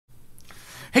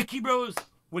Hey, Key-Bros,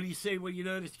 what do you say? Well, you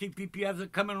notice KPPFs are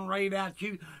coming right at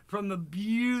you from the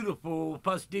beautiful,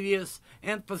 fastidious,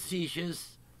 and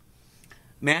facetious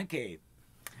Man Cave.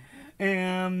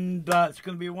 And it's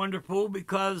going to be wonderful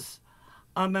because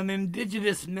I'm an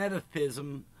indigenous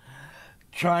metaphism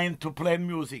trying to play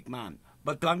music, man.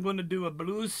 But I'm going to do a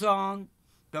blues song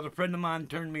that a friend of mine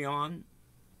turned me on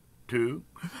to.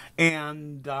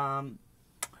 And I'm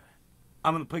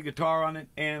going to play guitar on it.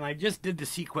 And I just did the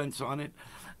sequence on it.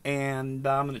 And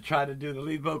I'm going to try to do the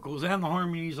lead vocals and the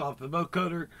harmonies off the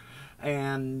vocoder.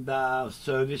 And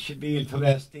so this should be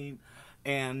interesting.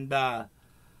 And, well,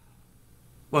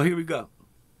 here we go.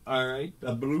 All right.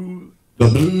 The blues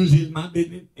is my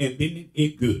business, and business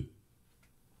is good.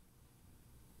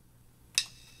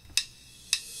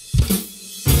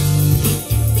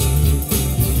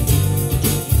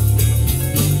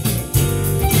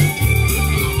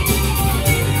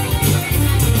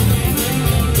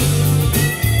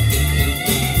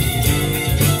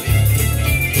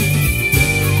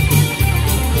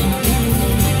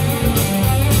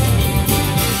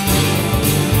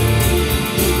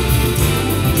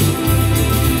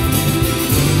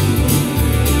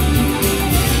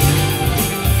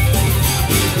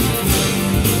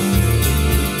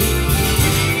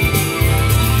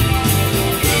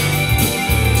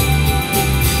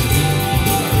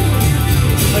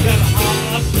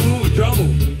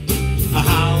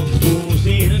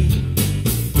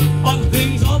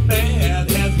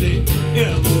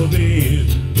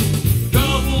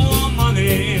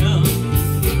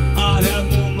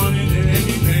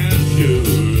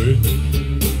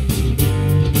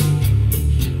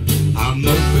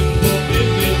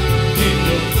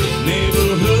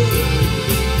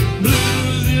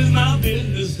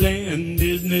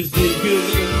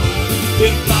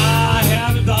 If I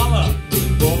had $1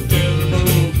 for every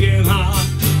broken heart,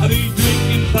 I'd be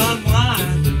drinking fine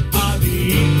wine, I'd be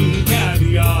eating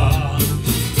caviar.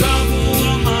 Double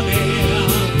the money,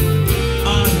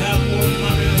 I'd have more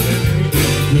money than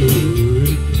anything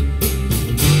could.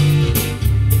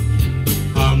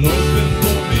 I'm open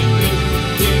for business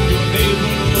in your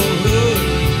neighborhood.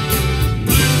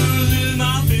 Blues is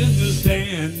my business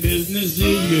and business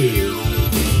is good.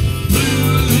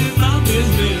 Blues is my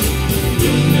business.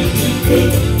 Business is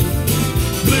good.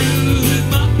 Blues is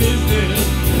my business.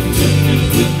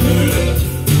 Business is good.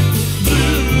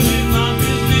 Blues is my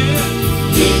business.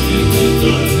 Business is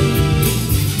good.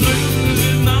 Blues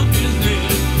is my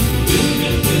business.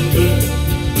 Business is good.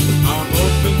 I'm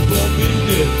open for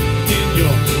business in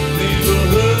your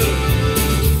neighborhood.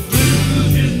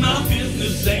 Blues is my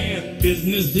business and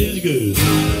business is good.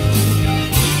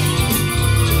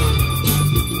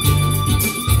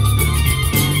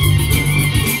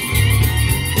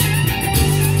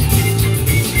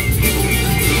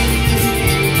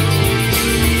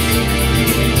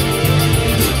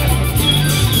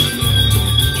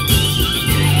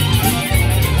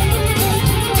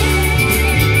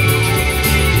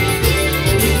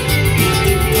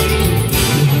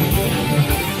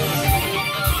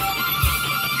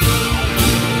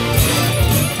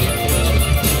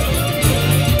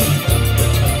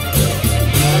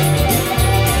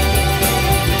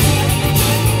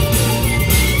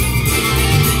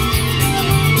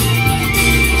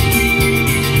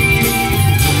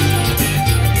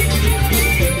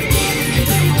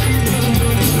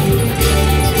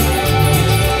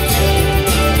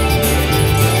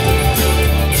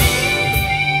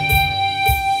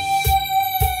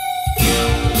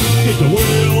 It's a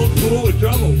world full of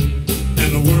trouble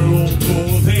and a world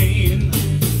full of pain.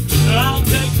 I'll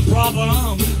take the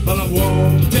problem, but I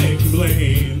won't take the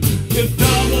blame. If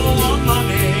double on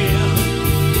money,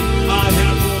 I'd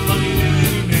have more money than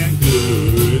any man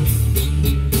could.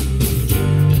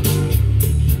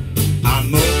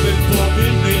 I'm open for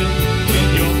business in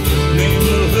your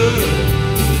neighborhood.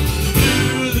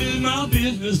 Blues is my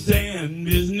business and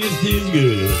business is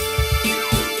good.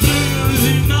 Blues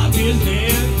is my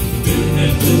business.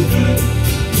 Business is good.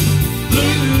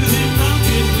 Blues is my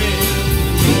business.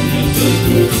 Business is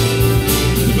good.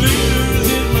 Blues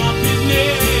is my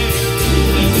business.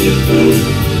 Business is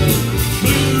good.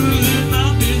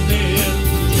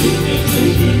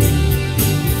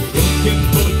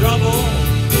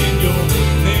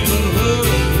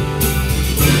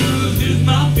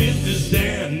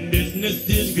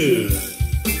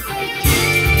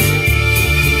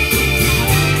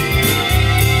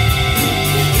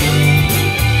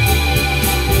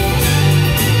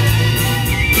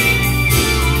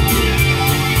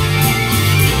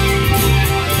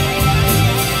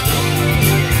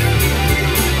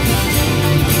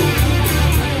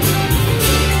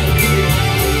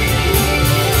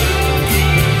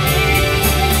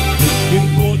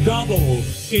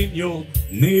 in your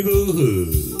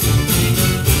neighborhood.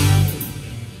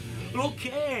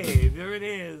 Okay, there it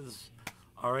is.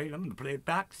 All right, I'm going to play it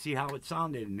back, see how it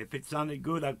sounded. And if it sounded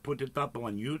good, I'll put it up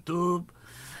on YouTube.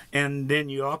 And then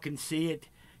you all can see it.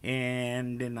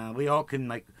 And then we all can,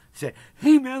 like, say,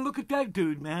 hey, man, look at that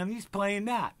dude, man. He's playing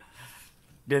that.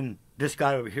 Then this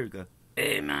guy over here goes,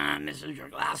 hey, man, this is your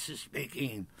glasses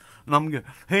speaking. And I'm going,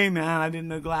 hey, man, I didn't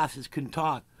know glasses can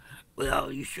talk.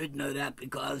 Well, you should know that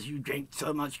because you drink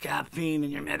so much caffeine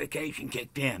and your medication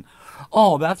kicked in.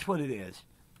 Oh, that's what it is.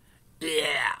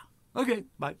 Yeah. Okay,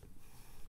 bye.